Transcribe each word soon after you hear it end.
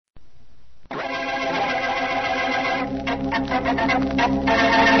I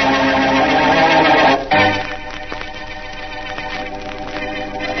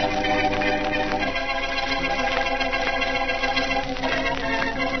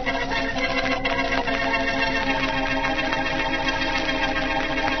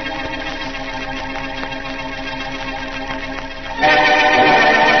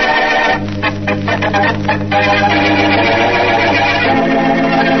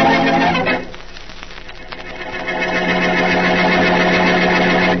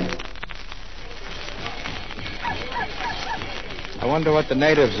wonder what the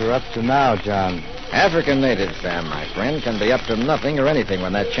natives are up to now, John. African natives, Sam, my friend, can be up to nothing or anything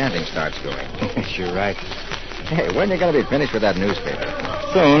when that chanting starts going. You're right. Hey, when are you going to be finished with that newspaper?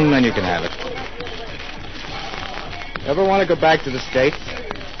 Soon, then you can have it. Ever want to go back to the States?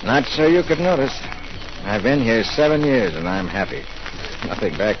 Not so you could notice. I've been here 7 years, and I'm happy.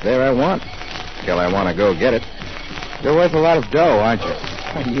 Nothing back there I want, till I want to go get it. You're worth a lot of dough, aren't you?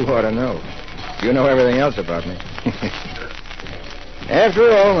 You ought to know. You know everything else about me. After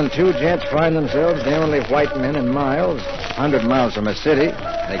all, when two gents find themselves the only white men in miles, 100 miles from a city,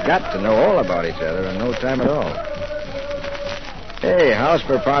 they got to know all about each other in no time at all. Hey, how's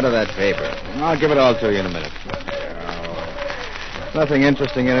for part of that paper? I'll give it all to you in a minute. Nothing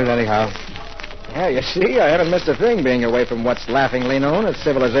interesting in it, anyhow. Yeah, you see, I haven't missed a thing being away from what's laughingly known as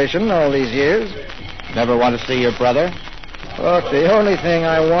civilization all these years. Never want to see your brother? Look, the only thing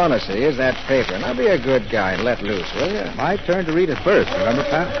I want to see is that paper. Now, be a good guy and let loose, will you? My turn to read it first, remember,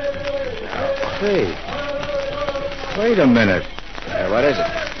 pal? Say, wait a minute. What is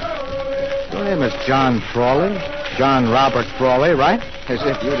it? Your name is John Frawley? John Robert Frawley, right? As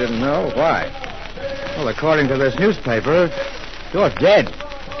if you didn't know. Why? Well, according to this newspaper, you're dead.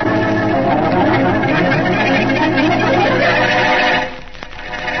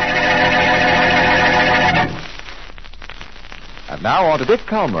 And now on to Dick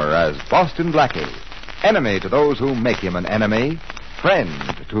Calmer as Boston Blackie. Enemy to those who make him an enemy. Friend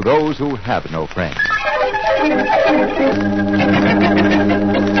to those who have no friend.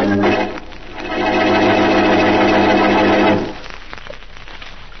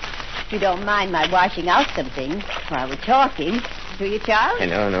 If you don't mind my washing out some things while we're talking, do you, Charles?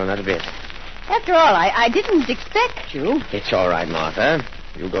 No, not a bit. After all, I didn't expect you. It's all right, Martha.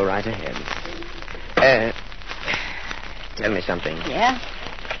 You go right ahead. Tell me something. Yeah?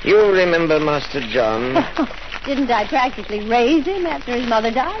 You remember Master John? Didn't I practically raise him after his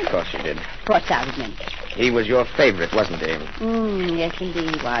mother died? Of course you did. What's out of me? He was your favorite, wasn't he? Yes,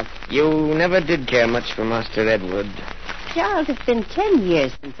 indeed he was. You never did care much for Master Edward. Charles, it's been 10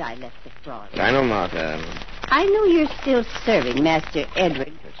 years since I left the Frawley. I know, Martha. I know you're still serving Master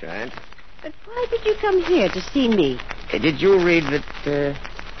Edward. That's right. But why did you come here to see me? Did you read that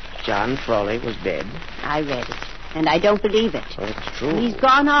John Frawley was dead? I read it, and I don't believe it. Oh, it's true. He's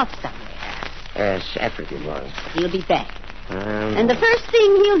gone off somewhere. Yes, Africa was. He'll be back. And the first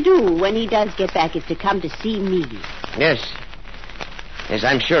thing he'll do when he does get back is to come to see me. Yes. Yes,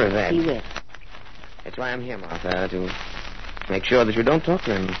 I'm sure of that. He will. That's why I'm here, Martha, to make sure that you don't talk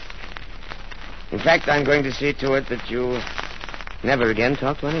to him. In fact, I'm going to see to it that you never again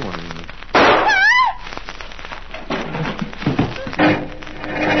talk to anyone.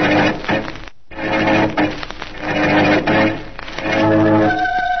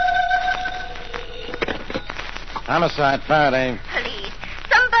 Homicide, Faraday. Police.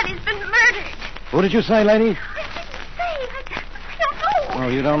 Somebody's been murdered. Who did you say, lady? I didn't say. I don't know. Oh,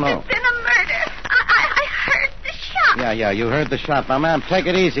 you don't know. There's been a murder. I heard the shot. Yeah, you heard the shot. Now, ma'am, take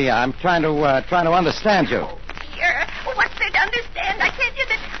it easy. I'm trying to understand you. Oh, dear. What's there to understand? I tell you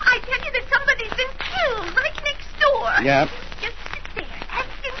that somebody's been killed right next door. Yeah. Just sit there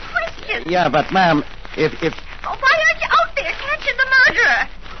asking questions. Yeah, but, ma'am, if... Oh, why aren't you out there catching the murderer?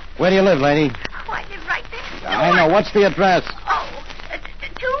 Where do you live, lady? Oh, I live right next door. I know. What's the address? Oh,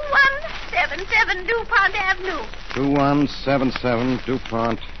 2177 DuPont Avenue. 2177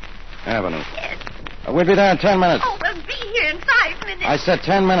 DuPont Avenue. Yes. We'll be there in 10 minutes. Oh, we'll be here in 5 minutes. I said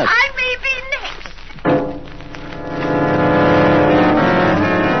 10 minutes. I may be next.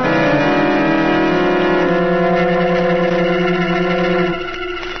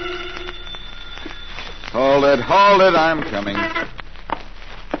 Hold it, I'm coming.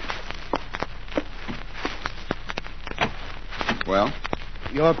 Well?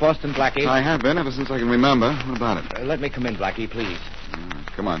 You're Boston Blackie? I have been ever since I can remember. What about it? Let me come in, Blackie, please.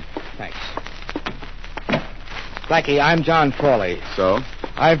 Come on. Thanks. Blackie, I'm John Frawley. So?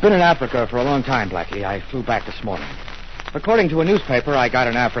 I've been in Africa for a long time, Blackie. I flew back this morning. According to a newspaper I got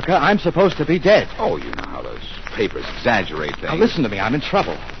in Africa, I'm supposed to be dead. Oh, you know how those papers exaggerate things. Now, listen to me. I'm in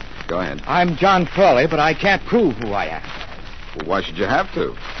trouble. Go ahead. I'm John Frawley, but I can't prove who I am. Well, why should you have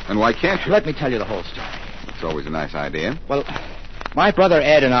to? And why can't you? Let me tell you the whole story. It's always a nice idea. Well, my brother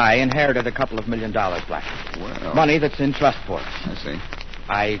Ed and I inherited a couple of $1 million, Blackie. Well... Money that's in trust for us. I see.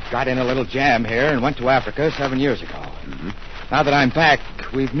 I got in a little jam here and went to Africa 7 years ago. Mm-hmm. Now that I'm back,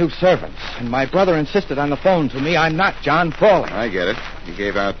 we've new servants. And my brother insisted on the phone to me I'm not John Frawley. I get it. He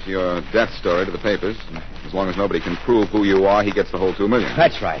gave out your death story to the papers. As long as nobody can prove who you are, he gets the whole $2 million.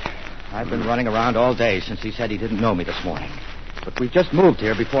 That's right. I've been running around all day since he said he didn't know me this morning. But we just moved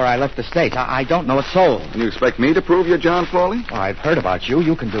here before I left the States. I don't know a soul. And you expect me to prove you're John Frawley? Well, I've heard about you.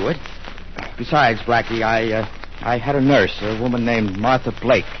 You can do it. Besides, Blackie, I had a nurse, a woman named Martha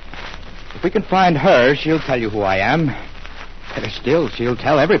Blake. If we can find her, she'll tell you who I am. Better still, she'll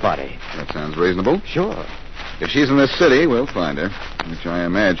tell everybody. That sounds reasonable. Sure. If she's in this city, we'll find her, which I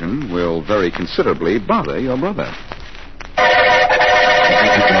imagine will very considerably bother your brother.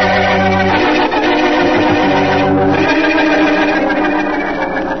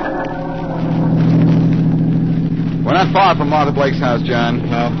 We're not far from Martha Blake's house, John.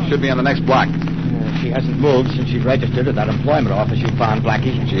 No. Should be on the next block. She hasn't moved since she registered at that employment office you found,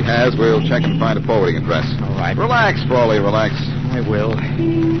 Blackie. She has. We'll check and find a forwarding address. All right. Relax, Frawley, relax. I will.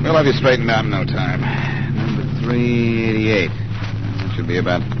 We'll have you straightened out in no time. Number 388. Should be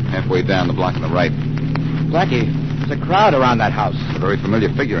about halfway down the block on the right. Blackie, there's a crowd around that house. A very familiar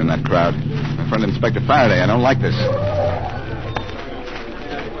figure in that crowd. My friend Inspector Faraday. I don't like this.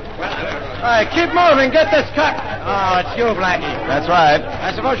 All right, keep moving. Get this cut. Oh, it's you, Blackie. That's right.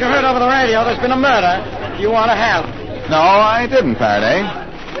 I suppose you heard over the radio there's been a murder. Do you want to help? No, I didn't, Faraday.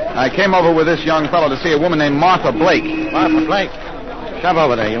 I came over with this young fellow to see a woman named Martha Blake. Martha Blake. Shove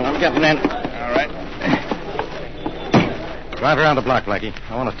over there, you. I'm getting in. All right. Drive around the block, Blackie.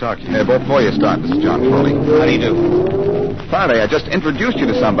 I want to talk to you. Hey, before you start, this is John Frawley. How do you do? Faraday, I just introduced you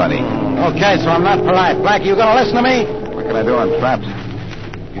to somebody. Okay, so I'm not polite. Blackie, you going to listen to me? What can I do? I'm trapped.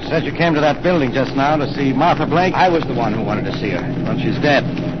 You said you came to that building just now to see Martha Blake? I was the one who wanted to see her. Well, she's dead.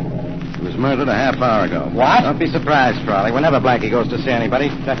 She was murdered a half hour ago. What? Don't be surprised, Frawley. Whenever Blackie goes to see anybody,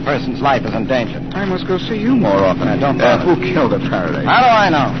 that person's life is in danger. I must go see you more often. Don't bother. Who killed her, Faraday? How do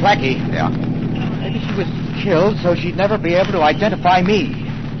I know? Blackie. Yeah. Maybe she was killed so she'd never be able to identify me.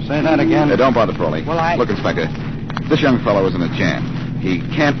 Say that again. Don't bother, Frawley. Well, Look, Inspector, this young fellow is in a jam. He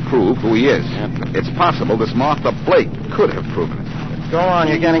can't prove who he is. Yep. It's possible this Martha Blake could have proven it. Go on,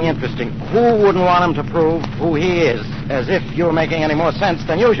 you're getting interesting. Who wouldn't want him to prove who he is? As if you were making any more sense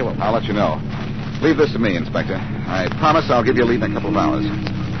than usual. I'll let you know. Leave this to me, Inspector. I promise I'll give you a lead in a couple of hours.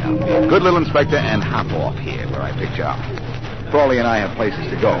 Now, be a good little inspector and hop off here where I picked you up. Frawley and I have places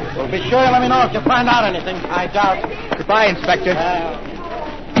to go. Well, be sure you let me know if you find out anything. I doubt. Goodbye, Inspector.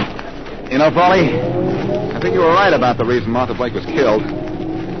 You know, Frawley, I think you were right about the reason Martha Blake was killed.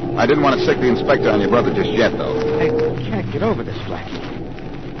 I didn't want to sick the inspector on your brother just yet, though. I can't get over this, Blackie.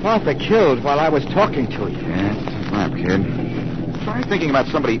 Martha killed while I was talking to you. Yeah, it's a rap, kid. Try thinking about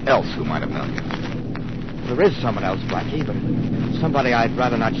somebody else who might have known you. There is someone else, Blackie, but somebody I'd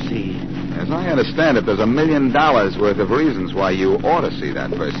rather not see. As I understand it, there's $1 million worth of reasons why you ought to see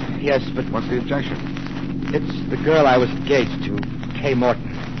that person. Yes, but What's the objection? it's the girl I was engaged to, Kay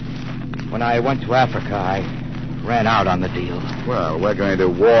Morton. When I went to Africa, I ran out on the deal. Well, we're going to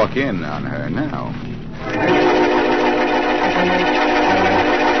walk in on her now.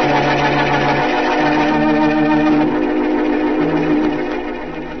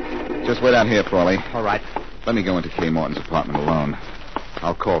 Just wait out here, Frawley. All right. Let me go into Kay Morton's apartment alone.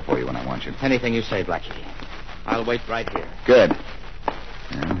 I'll call for you when I want you. Anything you say, Blackie. I'll wait right here. Good.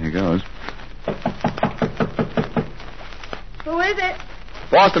 Well, here goes. Who is it?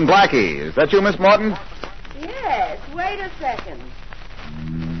 Boston Blackie. Is that you, Miss Morton? Yes, wait a second.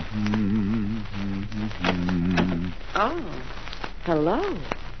 Oh, hello.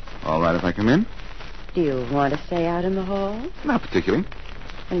 All right if I come in? Do you want to stay out in the hall? Not particularly.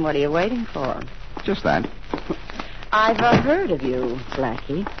 And what are you waiting for? Just that. I've heard of you,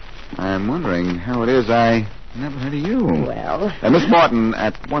 Blackie. I'm wondering how it is I never heard of you. Well... Miss Morton,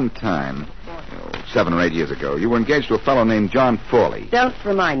 at one time, 7 or 8 years ago, you were engaged to a fellow named John Frawley. Don't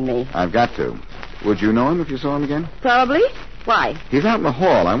remind me. I've got to. Would you know him if you saw him again? Probably. Why? He's out in the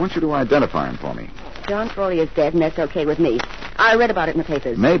hall. I want you to identify him for me. John Frawley is dead, and that's okay with me. I read about it in the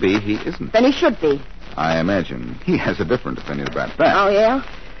papers. Maybe he isn't. Then he should be. I imagine he has a different opinion about that. Oh, yeah?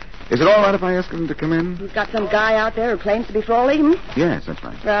 Is it all right if I ask him to come in? You've got some guy out there who claims to be Frawley, hmm? Yes, that's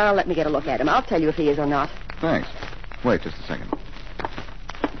right. Well, let me get a look at him. I'll tell you if he is or not. Thanks. Wait just a second.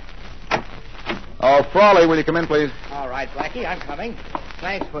 Oh, Frawley, will you come in, please? All right, Blackie, I'm coming.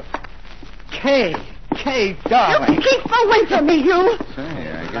 Thanks for... Kay, darling. You keep away from me, you. Say,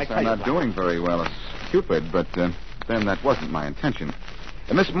 I I guess tell I'm you not what. doing very well as Cupid, but then that wasn't my intention.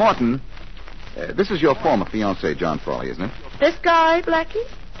 Miss Morton, this is your former fiancé, John Frawley, isn't it? This guy, Blackie?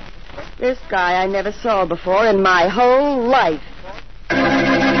 This guy I never saw before in my whole life.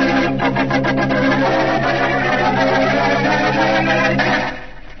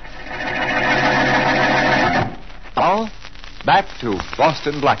 Now, back to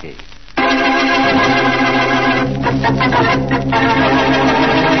Boston Blackie.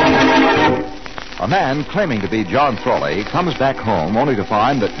 A man claiming to be John Frawley comes back home only to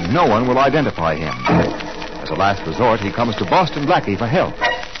find that no one will identify him. As a last resort, he comes to Boston Blackie for help.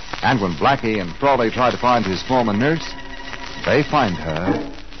 And when Blackie and Frawley try to find his former nurse, they find her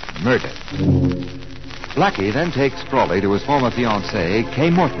murdered. Blackie then takes Frawley to his former fiancée,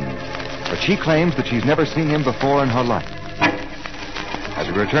 Kay Morton, but she claims that she's never seen him before in her life. As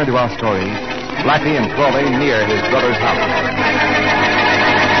we return to our story, Blackie and Frawley near his brother's house.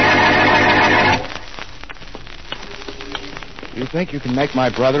 You think you can make my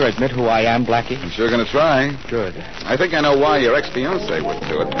brother admit who I am, Blackie? I'm sure going to try. Good. I think I know why your ex-fiancé wouldn't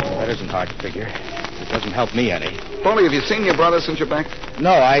do it. That isn't hard to figure. It doesn't help me any. Frawley, have you seen your brother since you're back?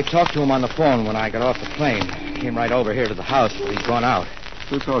 No, I talked to him on the phone when I got off the plane. Came right over here to the house, but he's gone out.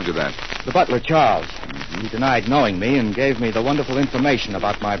 Who told you that? The butler, Charles. He denied knowing me and gave me the wonderful information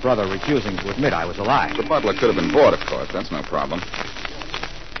about my brother refusing to admit I was alive. The butler could have been bought, of course. That's no problem.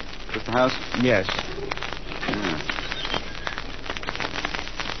 Is this the house? Yes. Yeah.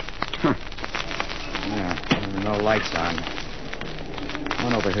 Yeah, there are no lights on.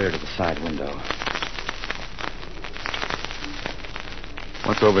 One over here to the side window.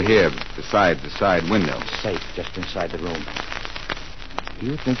 What's over here beside the side window? Safe just inside the room. Do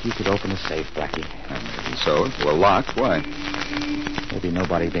you think you could open a safe, Blackie? Maybe so. It's well locked. Why? Maybe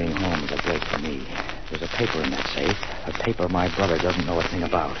nobody being home is a break for me. There's a paper in that safe. A paper my brother doesn't know a thing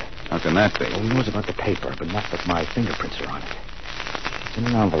about. How can that be? Well, he knows about the paper, but not that my fingerprints are on it. It's in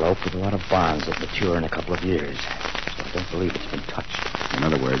an envelope with a lot of bonds that mature in a couple of years. So I don't believe it's been touched. In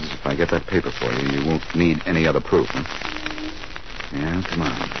other words, if I get that paper for you, you won't need any other proof, huh? Yeah, come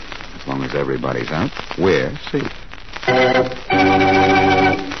on. As long as everybody's out, we're safe.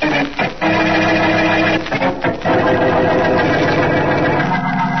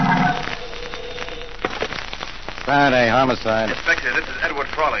 Faraday, homicide. Inspector, this is Edward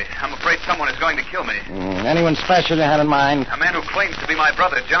Frawley. I'm afraid someone is going to kill me. Anyone special you had in mind? A man who claims to be my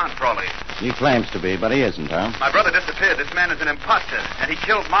brother, John Frawley. He claims to be, but he isn't, huh? My brother disappeared. This man is an imposter, and he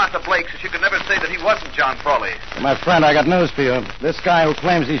killed Martha Blake so she could never say that he wasn't John Frawley. My friend, I got news for you. This guy who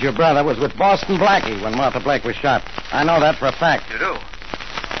claims he's your brother was with Boston Blackie when Martha Blake was shot. I know that for a fact. You do?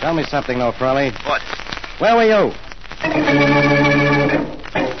 Tell me something, though, Frawley. What? Where were you?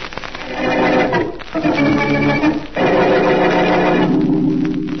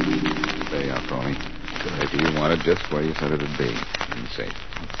 There you are, Frawley. Good. You want it just where you said it'd be. And safe.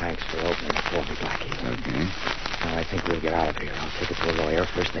 Well, thanks for opening it for me, Blackie. Okay. Now, I think we'll get out of here. I'll take it to a lawyer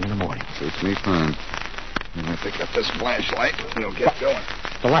first thing in the morning. Suits me fine. I'm going to pick up this flashlight and we'll get going.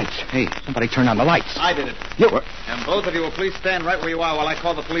 The lights. Hey, somebody turn on the lights. I did it. You. What? And both of you will please stand right where you are while I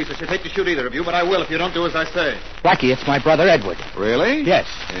call the police. I should hate to shoot either of you, but I will if you don't do as I say. Blackie, it's my brother Edward. Really? Yes.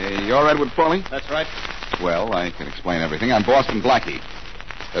 You're Edward Frawley? That's right. Well, I can explain everything. I'm Boston Blackie.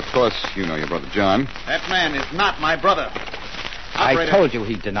 Of course, you know your brother John. That man is not my brother. I Operator, told you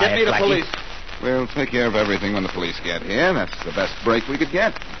he'd deny get me it, the Blackie. police. We'll take care of everything when the police get here. That's the best break we could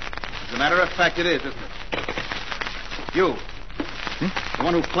get. As a matter of fact, it is, isn't it? You. The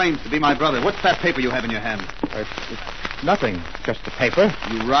one who claims to be my brother. What's that paper you have in your hand? It's nothing. Just the paper.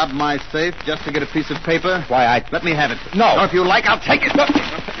 You robbed my safe just to get a piece of paper? Why, Let me have it. No. Or if you like, I'll take it.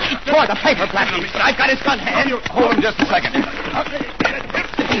 Pour the paper, Blackie. I've got his gun hand. Hold him just a second.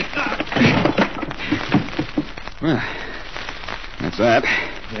 Well, that's that.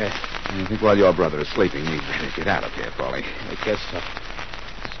 Yes. I think while your brother is sleeping, we better get out of here, Frawley. I guess this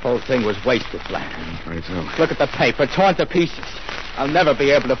whole thing was wasted, Blackie. I'm afraid so. Look at the paper, torn to pieces. I'll never be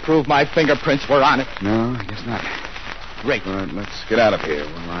able to prove my fingerprints were on it. No, I guess not. Great. All right, let's get out of here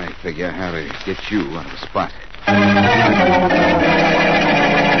while I figure how to get you out of the spot.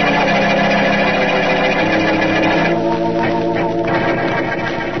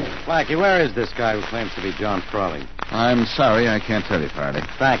 Blackie, where is this guy who claims to be John Frawley? I'm sorry, I can't tell you, Faraday.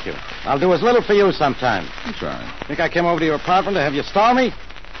 Thank you. I'll do as little for you sometime. That's right. Think I came over to your apartment to have you stall me?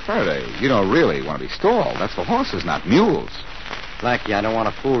 Faraday, you don't really want to be stalled. That's for horses, not mules. Blackie, I don't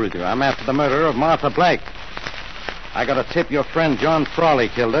want to fool with you. I'm after the murder of Martha Blake. I got a tip your friend John Frawley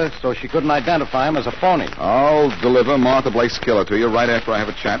killed her, so she couldn't identify him as a phony. I'll deliver Martha Blake's killer to you right after I have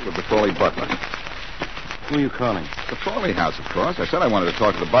a chat with the Frawley butler. Who are you calling? The Frawley house, of course. I said I wanted to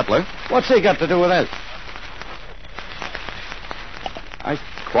talk to the butler. What's he got to do with this?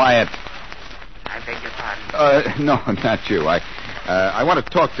 Quiet. I beg your pardon. No, not you. I want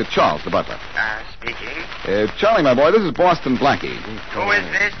to talk to Charles, the butler. Speaking. Charlie, my boy, this is Boston Blackie. Who is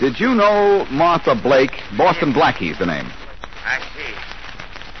this? Did you know Martha Blake? Boston Blackie's the name. I see.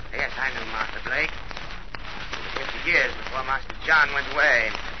 Yes, I knew Martha Blake. 50 years before Master John went away.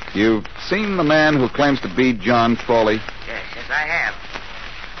 You've seen the man who claims to be John Frawley? Yes, I have.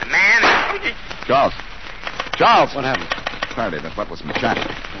 The man... Charles. Charles! What happened? Faraday, the butler's been shot.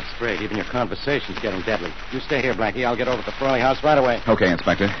 That's great. Even your conversation's getting deadly. You stay here, Blackie. I'll get over to the Frawley house right away. Okay,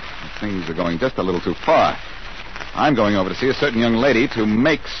 Inspector. Things are going just a little too far. I'm going over to see a certain young lady to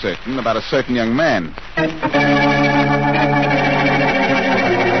make certain about a certain young man.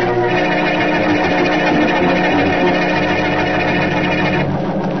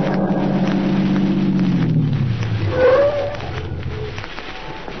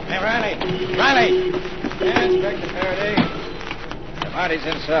 Body's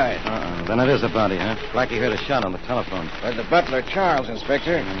inside. Then it is a body, huh? Blackie heard a shot on the telephone. With the butler, Charles,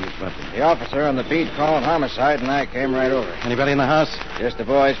 Inspector. The officer on the beat called homicide, and I came right over. Anybody in the house? Just the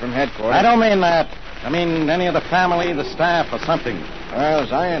boys from headquarters. I don't mean that. I mean any of the family, the staff, or something. Well,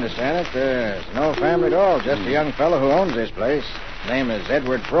 as I understand it, there's no family at all. Just a young fellow who owns this place. His name is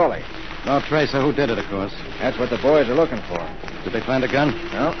Edward Frawley. No trace of who did it, of course. That's what the boys are looking for. Did they find a gun?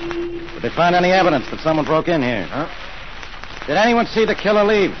 No. Did they find any evidence that someone broke in here? No. Did anyone see the killer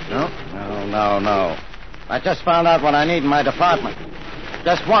leave? No. No. I just found out what I need in my department.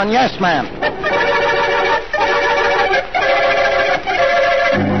 Just one yes, ma'am.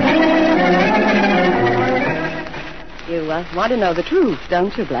 You want to know the truth,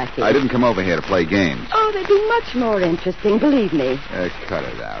 don't you, Blackie? I didn't come over here to play games. Oh, they'd be much more interesting, believe me. Cut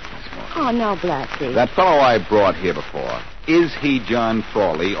it out, Miss Morton. Oh, no, Blackie. That fellow I brought here before, is he John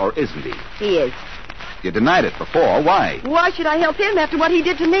Frawley or isn't he? He is. You denied it before. Why? Why should I help him after what he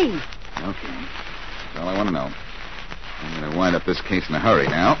did to me? Okay. That's all I want to know. I'm going to wind up this case in a hurry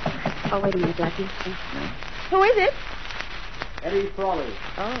now. Oh, wait a minute, Blackie. Yeah? Who is it? Eddie Frawley.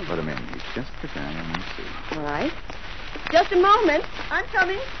 Oh. Put him in. He's just the guy I want to see. All right. Just a moment. I'm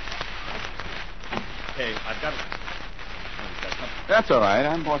coming. Hey, I've got it. That's all right.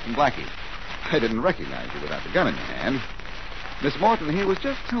 I'm Boston Blackie. I didn't recognize you without the gun in your hand. Miss Morton, he was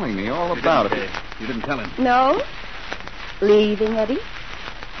just telling me all about it. You didn't tell him. No? Leaving, Eddie?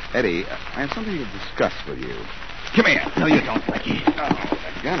 Eddie, I have something to discuss with you. Come here. No, you don't, Blackie. Oh,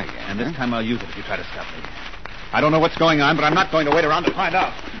 that gun again. And this time I'll use it if you try to stop me. I don't know what's going on, but I'm not going to wait around to find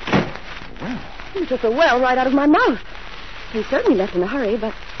out. Well, You took the well right out of my mouth. He certainly left in a hurry,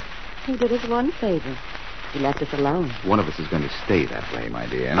 but he did us one favor. He left us alone. one of us is going to stay that way, my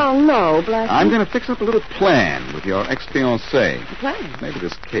dear. Oh, no, Blackie. I'm going to fix up a little plan with your ex-fiancé. A plan? Maybe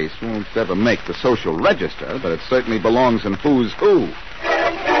this case won't ever make the social register, but it certainly belongs in Who's Who.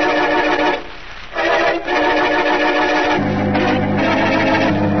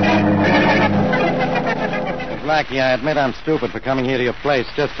 Blackie, I admit I'm stupid for coming here to your place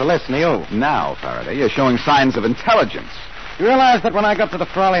just to listen to you. Now, Faraday, you're showing signs of intelligence. You realize that when I got to the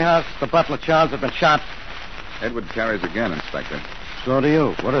Frawley house, the butler Charles had been shot? Edward carries a gun, Inspector. So do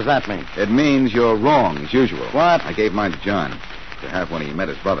you. What does that mean? It means you're wrong, as usual. What? I gave mine to John to have when he met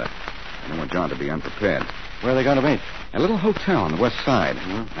his brother. I don't want John to be unprepared. Where are they going to meet? A little hotel on the west side.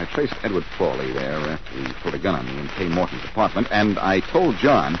 I traced Edward Frawley there after he put a gun on me in Kay Morton's apartment, and I told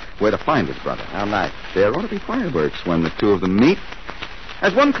John where to find his brother. How nice. There ought to be fireworks when the two of them meet.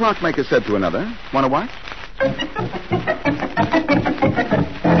 As one clockmaker said to another, want to watch?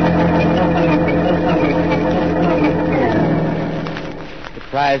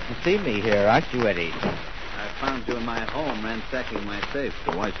 Surprised to see me here, aren't you, Eddie? I found you in my home, ransacking my safe.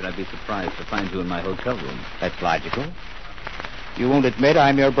 So why should I be surprised to find you in my hotel room? That's logical. You won't admit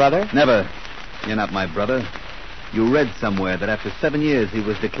I'm your brother? Never. You're not my brother. You read somewhere that after 7 years he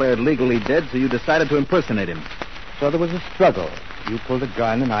was declared legally dead, so you decided to impersonate him. So there was a struggle. You pulled a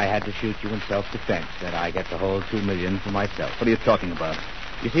gun, and I had to shoot you in self-defense. And I get the whole $2 million for myself. What are you talking about?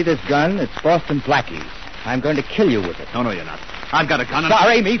 You see this gun? It's Boston Blackie's. I'm going to kill you with it. No, you're not. I've got a gun.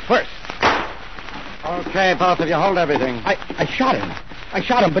 Sorry, me first. Okay, both of you, hold everything. I shot him. I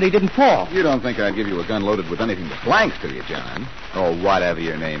shot him, but he didn't fall. You don't think I'd give you a gun loaded with anything but blanks, do you, John? Or whatever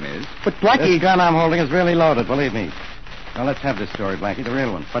your name is. But Blackie... This gun I'm holding is really loaded, believe me. Now, let's have this story, Blackie, the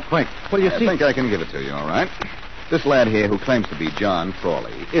real one. But quick. What do you I see? think I can give it to you, all right? This lad here who claims to be John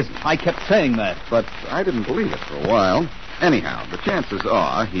Frawley isn't. I kept saying that. But I didn't believe it for a while. Anyhow, the chances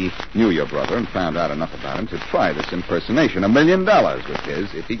are he knew your brother and found out enough about him to try this impersonation. $1 million was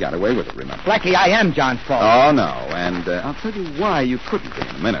his if he got away with it, remember? Blackie, I am John Frawley. Oh, no. And I'll tell you why you couldn't be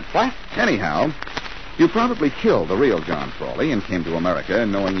in a minute. What? Anyhow, You probably killed the real John Frawley and came to America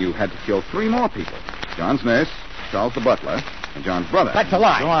knowing you had to kill 3 more people. John's nurse, Charles the butler, and John's brother. That's a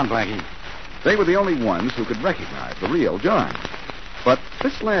lie. Go on, Blackie. They were the only ones who could recognize the real John. But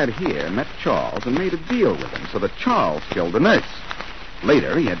this lad here met Charles and made a deal with him so that Charles killed the nurse.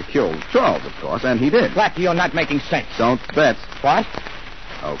 Later, he had to kill Charles, of course, and he did. Blackie, you're not making sense. Don't bet. What?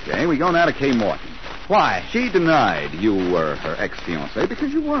 Okay, we go now to Kay Morton. Why? She denied you were her ex-fiancé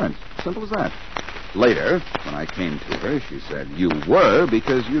because you weren't. Simple as that. Later, when I came to her, she said you were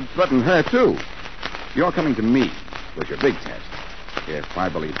because you'd threatened her, too. Your coming to me was your big test. If I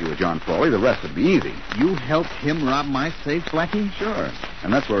believed you were John Frawley, the rest would be easy. You helped him rob my safe, Blackie? Sure.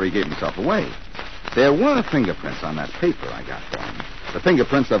 And that's where he gave himself away. There were fingerprints on that paper I got for him. The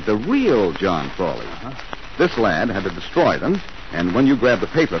fingerprints of the real John Frawley. This lad had to destroy them, and when you grabbed the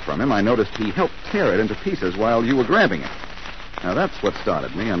paper from him, I noticed he helped tear it into pieces while you were grabbing it. Now, that's what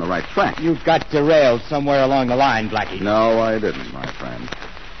started me on the right track. You got derailed somewhere along the line, Blackie. No, I didn't, my friend.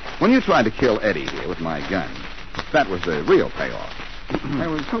 When you tried to kill Eddie here with my gun, that was the real payoff. I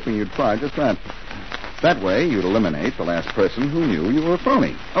was hoping you'd try just that. That way, you'd eliminate the last person who knew you were a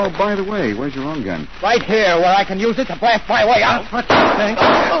phony. Oh, by the way, where's your own gun? Right here, where I can use it to blast my way out. What do you think?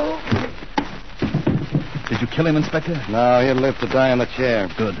 Did you kill him, Inspector? No, he'll live to die in the chair.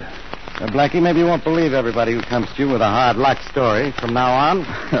 Good. Blackie, maybe you won't believe everybody who comes to you with a hard luck story from now on.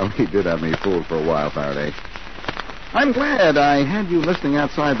 Well, he did have me fooled for a while, Faraday. I'm glad I had you listening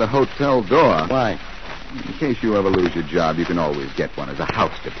outside the hotel door. Why? In case you ever lose your job, you can always get one as a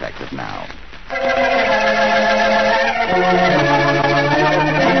house detective now.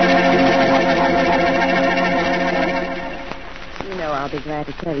 You know, I'll be glad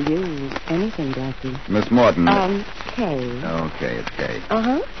to tell you anything, Blackie. Miss Morton. Kay. Okay, it's Kay.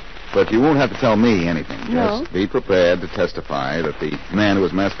 Uh-huh. But you won't have to tell me anything. No. Just be prepared to testify that the man who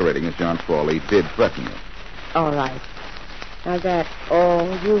was masquerading as John Frawley did threaten you. All right. Now, that all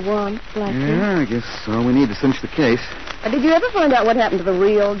you want, Blackie? Yeah, I guess all we need to cinch the case. Did you ever find out what happened to the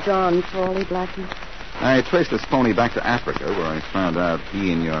real John Frawley, Blackie? I traced this phony back to Africa, where I found out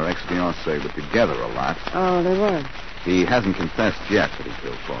he and your ex-fiancée were together a lot. Oh, they were. He hasn't confessed yet that he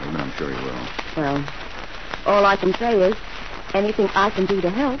killed Frawley, but I'm sure he will. Well, all I can say is anything I can do to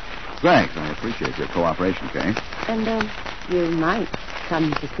help. Thanks. I appreciate your cooperation, Kay. And, you might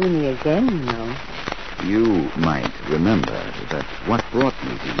come to see me again, you know. You might remember that what brought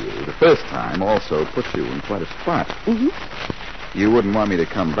me to you the first time also put you in quite a spot. Mm-hmm. You wouldn't want me to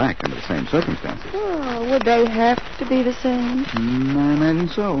come back under the same circumstances. Oh, would they have to be the same? I imagine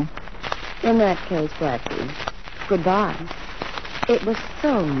so. In that case, Blackie, goodbye. It was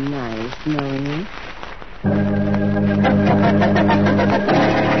so nice knowing you.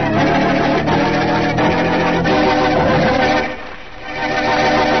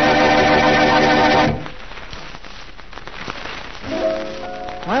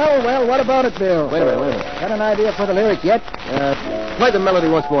 Well, what about it, Bill? Wait a minute. Got an idea for the lyric yet? Play the melody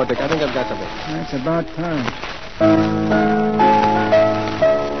once more, Dick. I think I've got something. That's about time.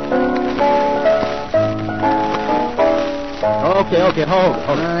 Okay, hold.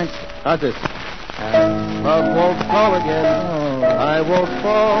 All right. How's this? Love won't fall again. Oh. I won't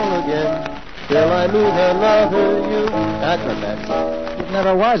fall again. Till I meet another you. That's not bad. It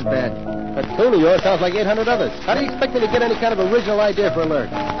never was bad. That tune of yours sounds like 800 others. How do you expect me to get any kind of original idea for a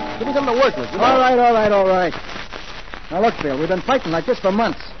lyric? Give me something to work with. You know? All right. Now, look, Bill, we've been fighting like this for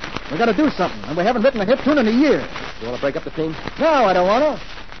months. We've got to do something, and we haven't written a hit tune in a year. You want to break up the team? No, I don't want to.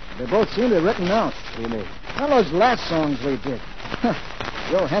 They both seem to be written out. What do you mean? Well, those last songs we did.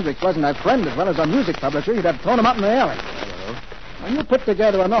 Joe Hendricks wasn't our friend as well as our music publisher. He'd have thrown him out in the alley. I don't know. Well, you put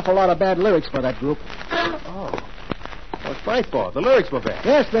together an awful lot of bad lyrics for that group. Oh. Well, it's my fault. The lyrics were bad.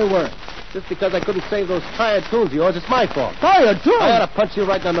 Yes, they were. Just because I couldn't save those tired tunes of yours, it's my fault. Tired, too? I ought to punch you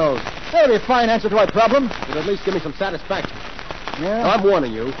right in the nose. That'd be a fine answer to our problem. But at least give me some satisfaction. Yeah? Now, I'm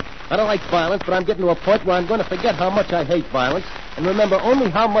warning you. I don't like violence, but I'm getting to a point where I'm going to forget how much I hate violence and remember only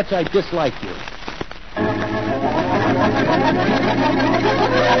how much I dislike you.